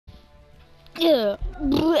Ugh.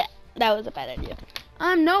 Blech. That was a bad idea.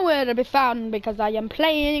 I'm nowhere to be found because I am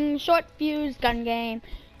playing Short Fuse Gun Game,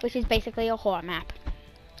 which is basically a horror map.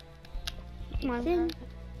 And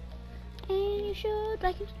you should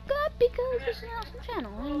like and subscribe because it's an awesome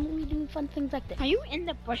channel and we do fun things like this. Are you in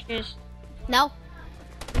the bushes? No.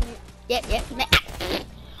 Yeah.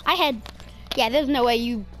 I had. Yeah, there's no way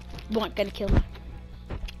you weren't gonna kill me.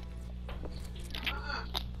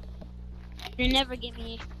 You never get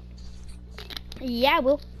me. Yeah, I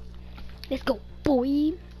will. Let's go,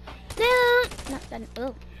 boy. No, not done.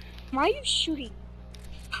 Oh, Why are you shooting?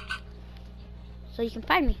 so you can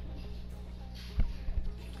find me.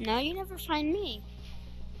 No, you never find me.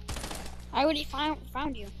 I already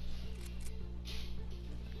found you.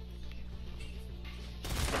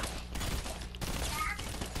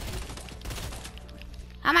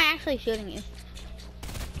 How am I actually shooting you?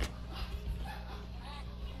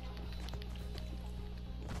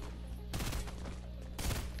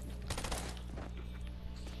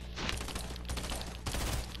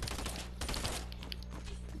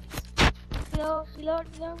 Reload.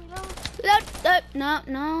 No.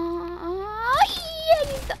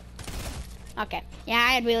 Okay. Yeah,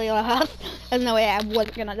 I had really low health. There's no way I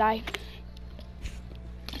wasn't gonna die.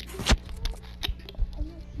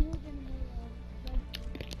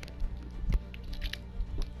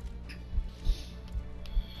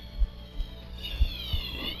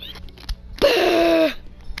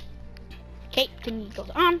 Okay, thingy goes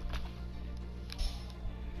on.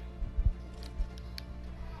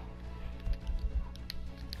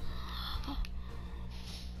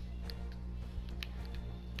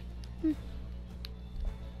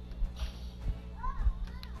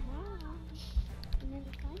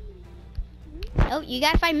 Oh, you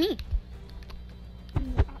gotta find me.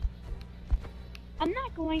 I'm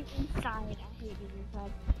not going inside. I hate being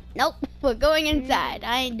inside. Nope, we're going inside.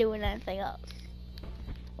 I ain't doing anything else.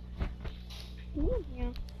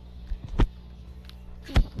 Yeah.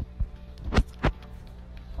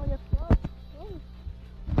 Oh, you're close.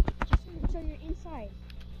 Just so you're inside.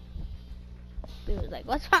 He was like,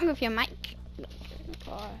 what's wrong with your mic?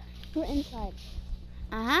 You're inside.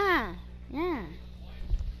 Uh-huh. Yeah.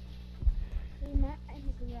 You're not in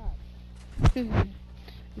the garage.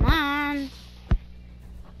 Come on.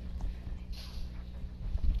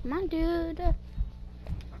 Come on, dude.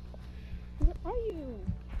 Where are you?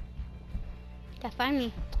 Gotta find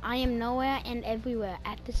me. I am nowhere and everywhere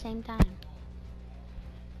at the same time.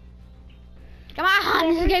 Come on,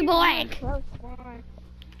 this is getting boring. Close by.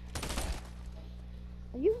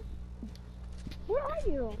 Are you? Where are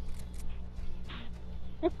you?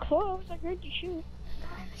 You're close. I heard you shoot.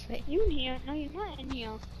 Sweet. You in here? No, you're not in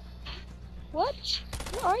here. What?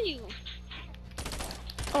 Where are you?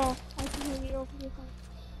 Oh, I can hear you over here.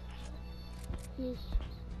 Yes.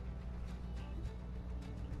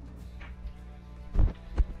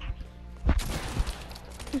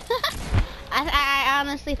 I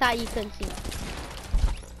honestly thought you couldn't see me.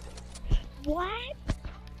 What?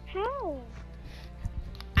 How?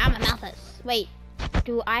 I'm a Malthus. Wait,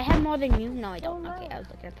 do I have more than you? No, I don't. Oh, no. Okay, I was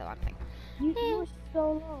looking at the wrong thing. You were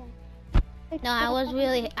so low. No, I was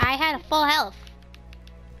really. I had a full health.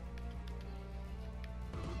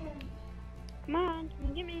 Come on,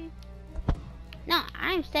 get me. No,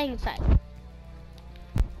 I'm staying inside.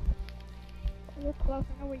 You're close.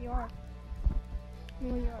 I know where you are. I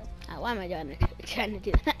know where you are. Why am I trying to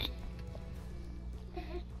do that?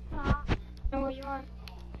 I know where you are.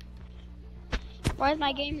 Why is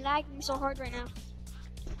my game lagging so hard right now?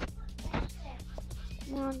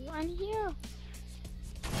 Come on, you're in here.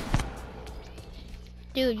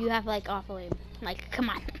 Dude, you have like awful aim. Like, come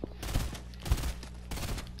on.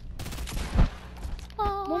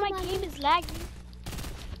 Oh, Well, my game is lagging.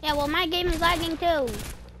 Yeah, well, my game is lagging too.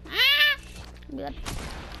 Ah! Good.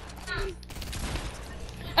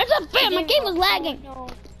 That's unfair. My game was lagging. Oh, no.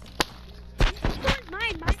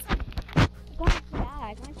 Mine's going to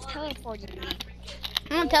lag. Mine's teleporting me.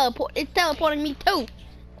 I'm teleport. It's teleporting me too.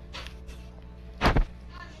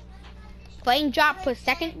 Frame drop per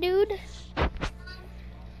second, dude.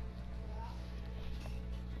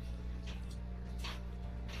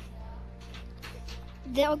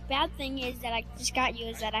 The bad thing is that I just got you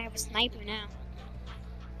is that I have a sniper now.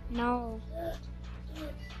 No.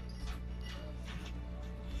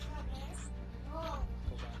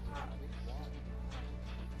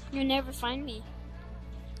 You'll never find me.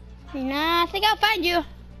 Nah, I think I'll find you.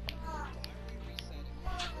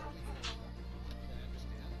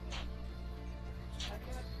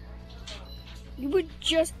 You were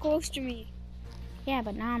just close to me. Yeah,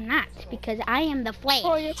 but now I'm not because I am the Flash.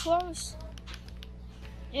 Oh, you're close.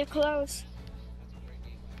 You're close.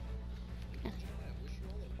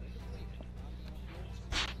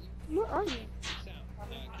 Where are you?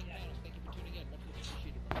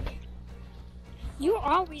 You're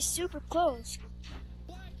always super close.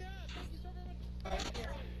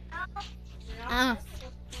 Ah.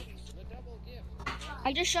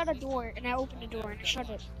 I just shut a door and I opened the door and I shut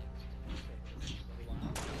it.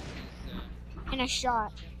 And I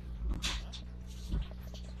shot.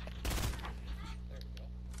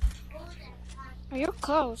 Oh, you're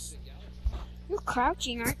close. You're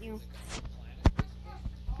crouching, aren't you?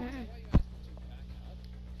 Mm-mm.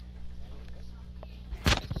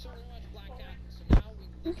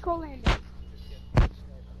 Let's go land.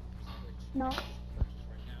 No.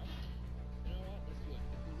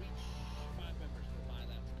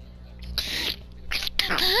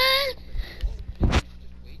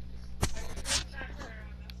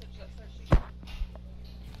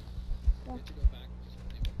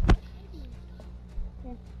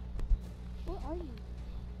 Where are you?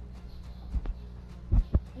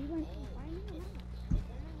 Are you going to find me or not?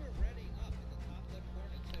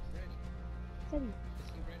 Seven.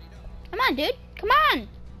 Come on, dude. Come on.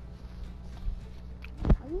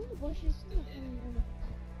 Are you in the bushes?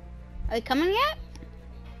 Are we coming yet?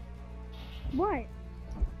 What?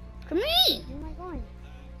 Come here. Where am I going?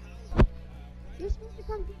 You're supposed to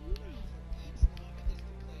come get me.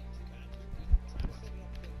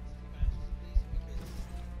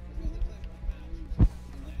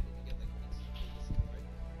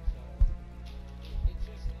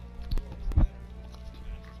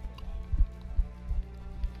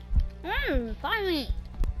 Find me.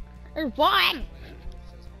 There's one.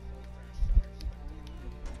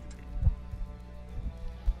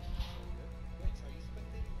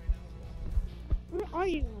 Where are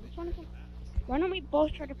you? I'm trying to find. Why don't we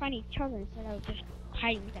both try to find each other instead of just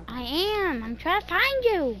hiding them? I am. I'm trying to find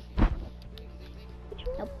you.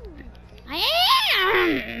 Nope. I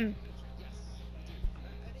am.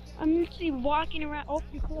 I'm literally walking around. Oh,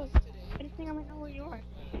 you're close. I just think I might know where you are.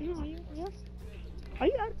 No, are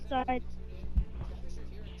you outside?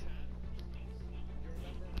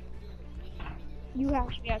 You have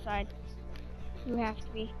to be outside. You have to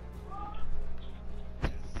be.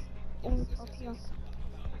 Oh, okay.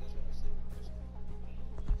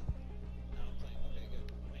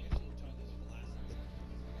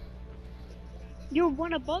 You're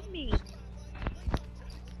one above me.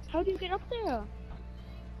 How do you get up there?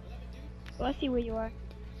 Well, I see where you are.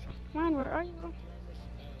 Come on, where are you?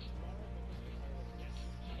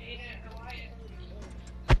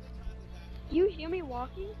 You hear me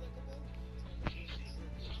walking?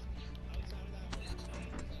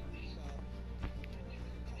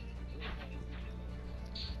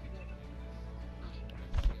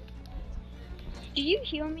 Do you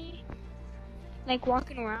hear me? Like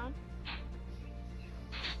walking around?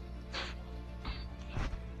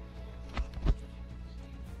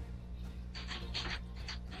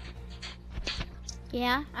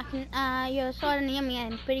 Yeah, I can. You're sort of near me.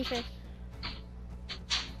 I'm pretty sure.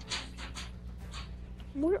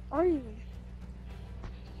 Where are you?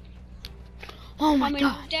 Oh my I'm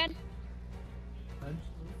god. dead.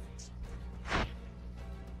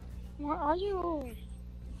 Where are you?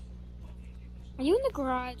 Are you in the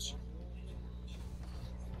garage?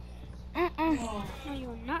 No,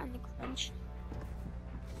 you're not in the garage.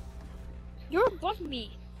 You're above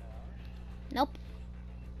me. Nope.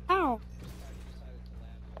 How?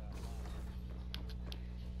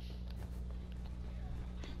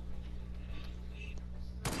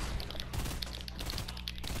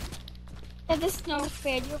 Yeah, this is no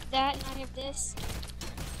fair. You have that and I have this.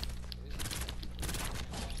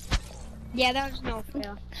 Yeah, that was no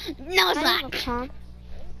fair. No, it's I not. have a pump.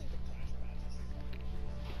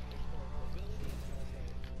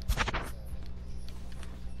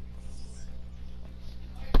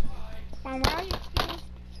 Mom, where are you?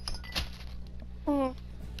 Oh,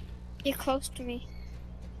 you're close to me.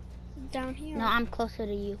 Down here. No, I'm closer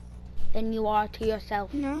to you than you are to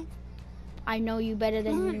yourself. No. I know you better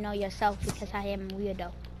than you know yourself because I am a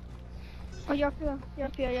weirdo. Oh, you're up here. You're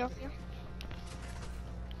up here. You're up here.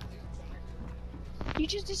 You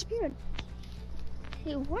just disappeared.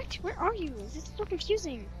 Hey, what? Where are you? This is so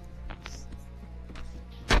confusing.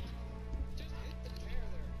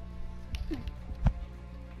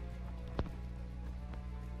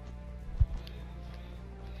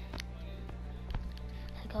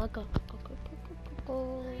 Go, go, go, go, go, go, go.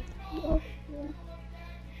 Oh, yeah.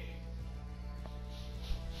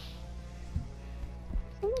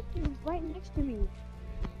 Someone's right next to me.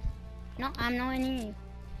 No, I'm nowhere near you.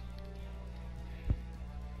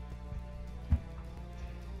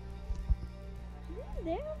 Are you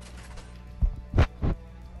there?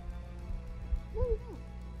 No, you're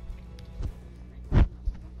not.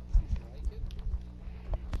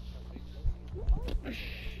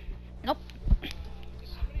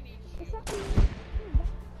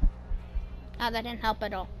 Oh, that didn't help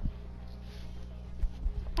at all.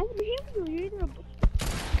 I can hear you. You're in the bush.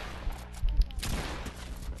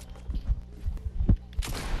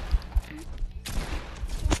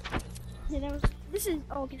 Yeah, that was. This is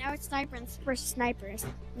okay. Now it's snipers versus snipers.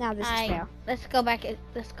 Now this is fair. Let's go back.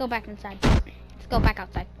 Let's go back inside. Let's go back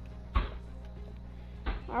outside.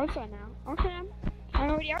 Outside now. Okay. I'm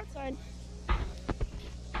already outside.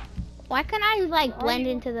 Why can't I like blend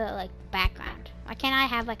into the like background? Why can't I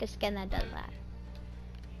have like a skin that does that?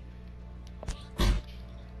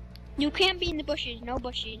 You can't be in the bushes. No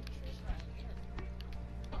bushing.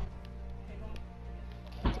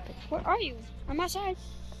 Where are you? I'm outside.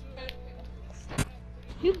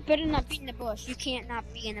 You better not be in the bush. You can't not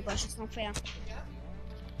be in the bush. It's not fair.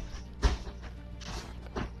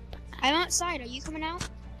 I'm outside. Are you coming out?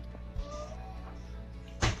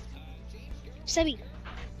 Sebby.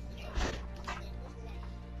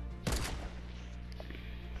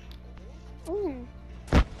 Oh.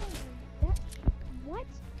 What?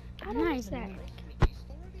 How do I use that?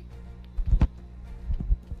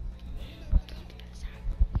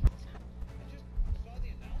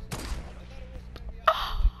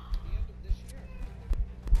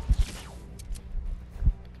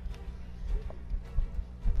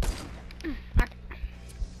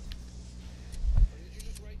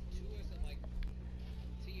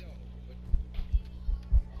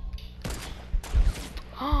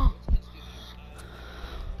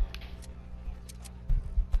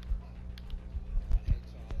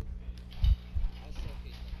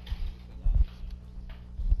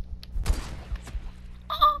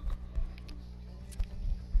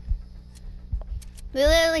 We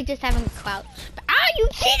literally just haven't crouched. Are you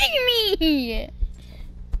kidding me?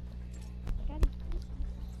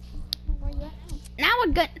 Where you at now? Now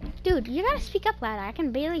we're good. Dude, you gotta speak up louder. I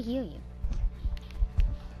can barely hear you.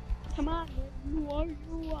 Come on, who are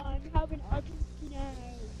you? I'm having RPG now.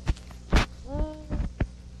 No!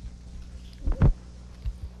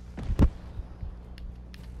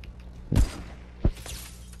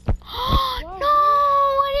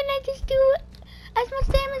 Why didn't I just do as much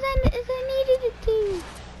damage as I needed it to?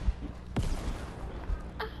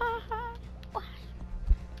 Why?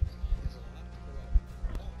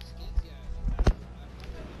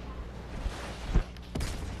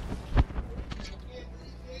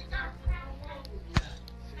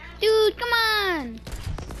 Dude, come on!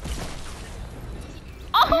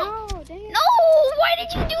 Oh! No, damn. No! Why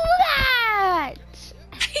did you do that?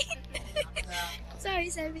 Sorry,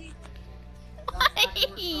 Sebby. Why?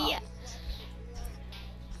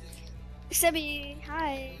 Sebby,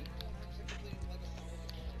 hi.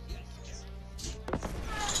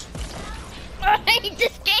 I hate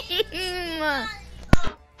this game!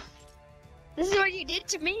 This is what you did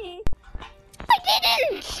to me. I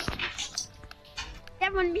didn't! Yeah,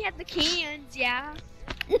 when we had the cans, yeah.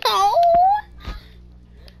 No!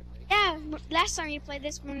 Yeah, last time you played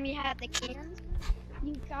this when we had the cans,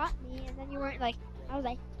 you got me, and then you weren't like, I was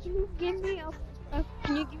like, can you give me a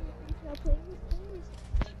can you give me a free trial play with please?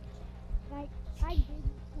 Like, I did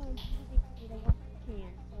tell you to give me the one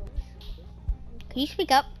can, so. Can you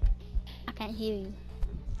speak up? I can't hear you.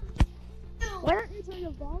 Why don't you turn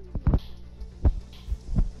your volume?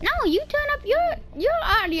 No, you turn up your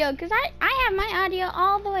audio, because I have my audio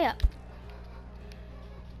all the way up.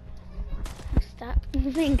 Stop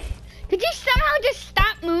moving. Could you somehow just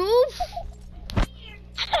stop move?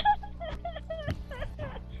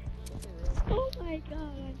 Oh my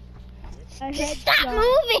god. Just stop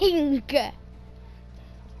moving!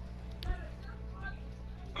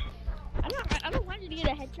 I don't want you to get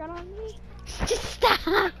a headshot on me. Just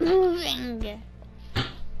stop moving!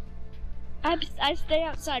 I stay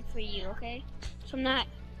outside for you, okay? So I'm not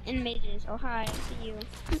in mazes. Oh hi, I see you.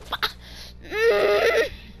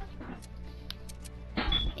 I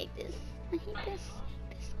hate this. I hate this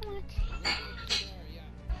so much.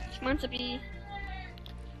 She wants to be.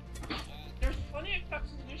 There's plenty of cups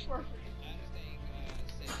in the dishwasher.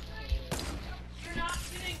 You're not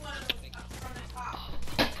getting one of those cups from the top.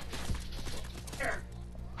 Here.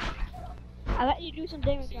 I let you do some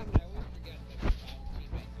damage on me.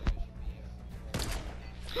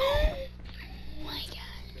 Oh my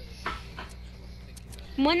god.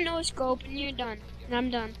 One no scope and you're done. And I'm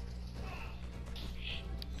done.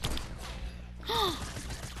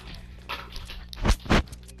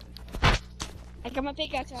 I got my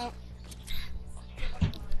pickaxe out.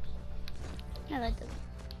 I like this.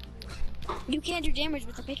 You can't do damage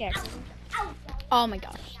with the pickaxe. Oh my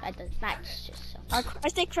gosh, that's just so. I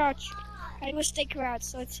stay crouched. I will stay crouched,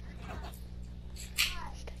 so it's.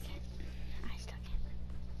 I still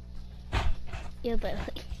can't. You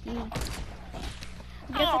literally.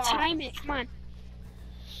 You have to time it. Come on.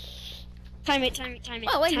 Time it.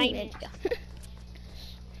 Oh, wait, time there it. you go.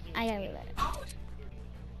 I gotta reload it.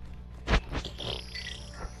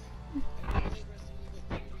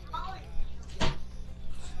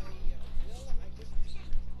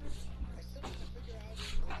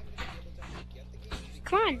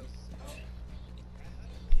 Come on.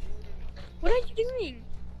 What are you doing?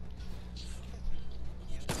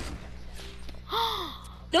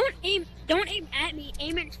 Don't aim at me.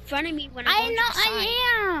 Aim in front of me when I'm going to the side. I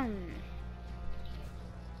am.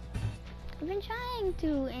 I've been trying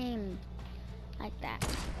to aim like that.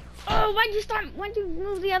 Oh, why'd you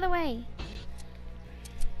move the other way?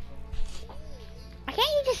 Why can't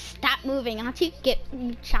you just stop moving? Aren't you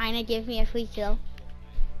trying to give me a free kill?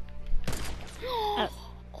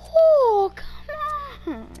 Oh,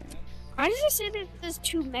 come on. Why does it say that there's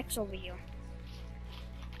 2 mechs over you?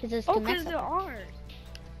 Because there's Oh, two because mechs there up are.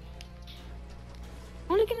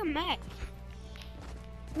 I want to get a mech.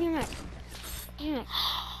 Give me a mech. Give me a mech.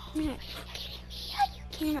 Give me a mech.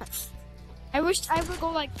 Give me a mech. I wish I would go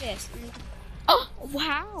like this. Oh,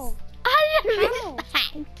 Wow. I didn't How? miss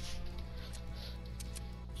that.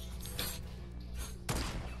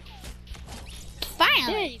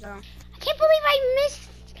 Finally. There you go. I can't believe I missed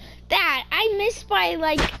that. I missed by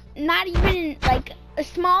like not even like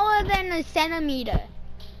smaller than a centimeter.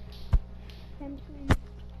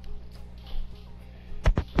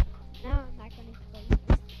 Now I'm not going to play.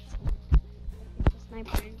 The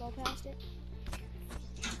sniper and go past it.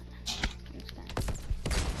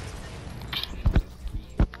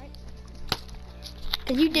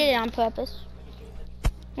 Cause you did it on purpose.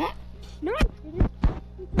 What? No, I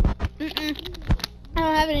didn't. I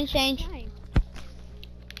don't have it in change. Fine.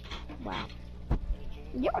 Wow.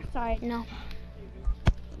 Your side. No,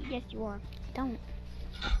 Yes, you are. I don't.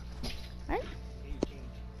 What?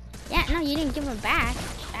 Yeah, no, you didn't give them back.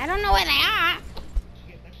 I don't know where they are.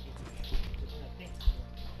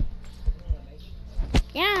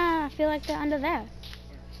 Yeah, I feel like they're under there.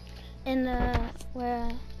 In the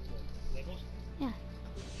where? Yeah.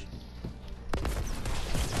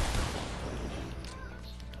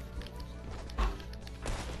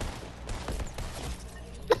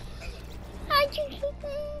 How'd you hit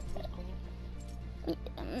that?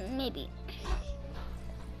 Maybe.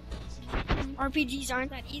 RPGs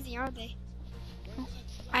aren't that easy, are they?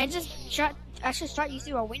 I just shot you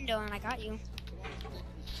through a window and I got you.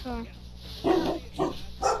 So.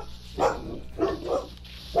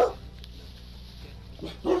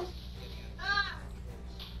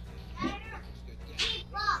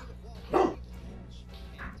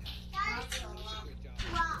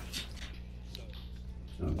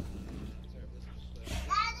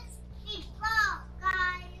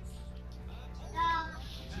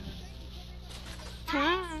 Come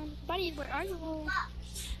on, buddy, where are you?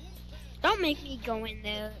 Don't make me go in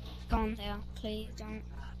there. Go in there, please don't.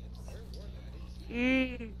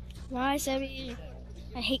 Why, Sebby?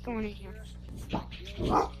 I hate going in here.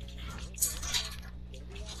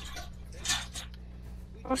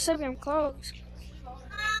 Oh, Sebby, I'm close.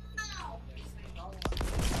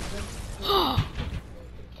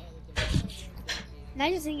 Now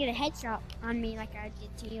you just didn't get a headshot on me like I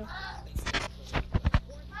did to you.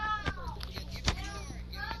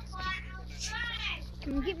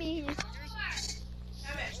 Can you get me?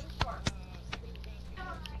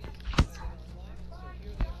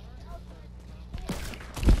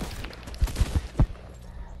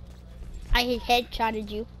 I headshotted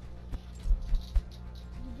you.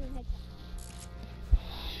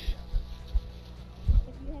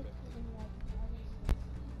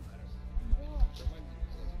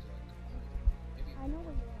 I know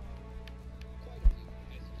where you are.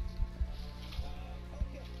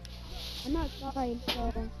 I'm outside,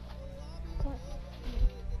 so.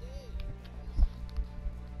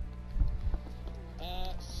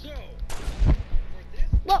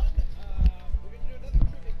 Whoa.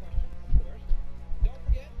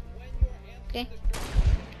 Okay.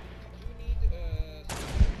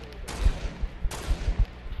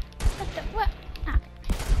 What the what? Ah.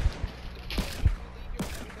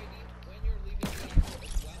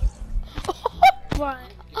 What?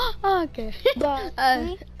 Okay. But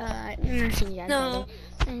See you guys No. later.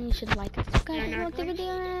 And you should like and subscribe if you No, like the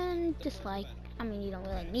video and dislike. I mean, you don't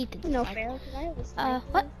really need to no dislike. fair. 'Cause I have a sniper.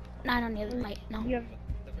 What? No, I don't need a light. No. You have.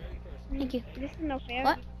 Thank you. This is no fair.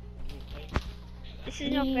 What? This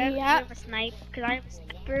is no fair. 'Cause you Yeah. have a snipe. Because I have a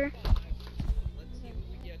sniper.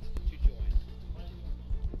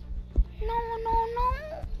 No.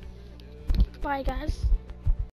 Bye, guys.